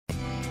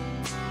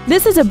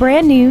This is a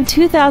brand new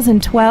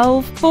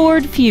 2012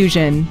 Ford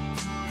Fusion.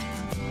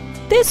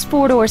 This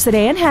four-door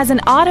sedan has an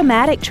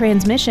automatic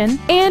transmission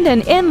and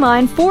an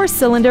inline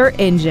four-cylinder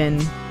engine.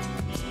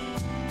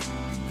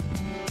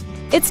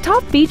 Its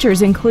top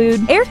features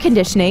include air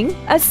conditioning,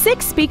 a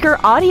 6-speaker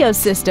audio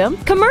system,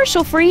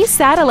 commercial-free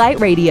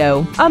satellite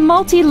radio, a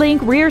multi-link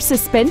rear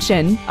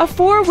suspension, a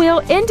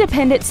 4-wheel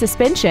independent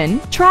suspension,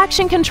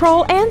 traction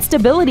control and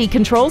stability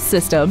control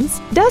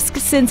systems,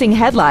 dusk-sensing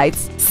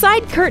headlights,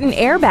 side curtain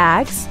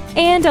airbags,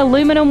 and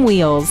aluminum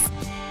wheels.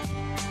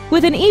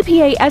 With an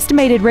EPA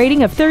estimated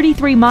rating of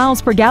 33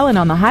 miles per gallon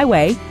on the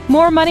highway,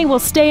 more money will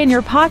stay in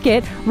your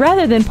pocket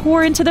rather than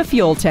pour into the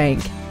fuel tank.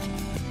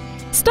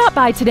 Stop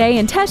by today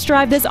and test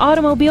drive this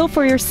automobile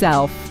for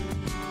yourself.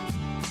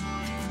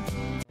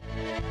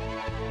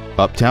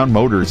 Uptown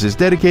Motors is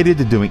dedicated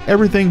to doing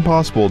everything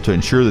possible to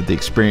ensure that the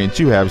experience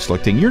you have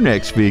selecting your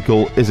next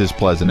vehicle is as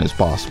pleasant as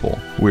possible.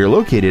 We are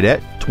located at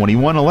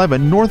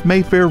 2111 North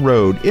Mayfair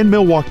Road in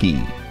Milwaukee.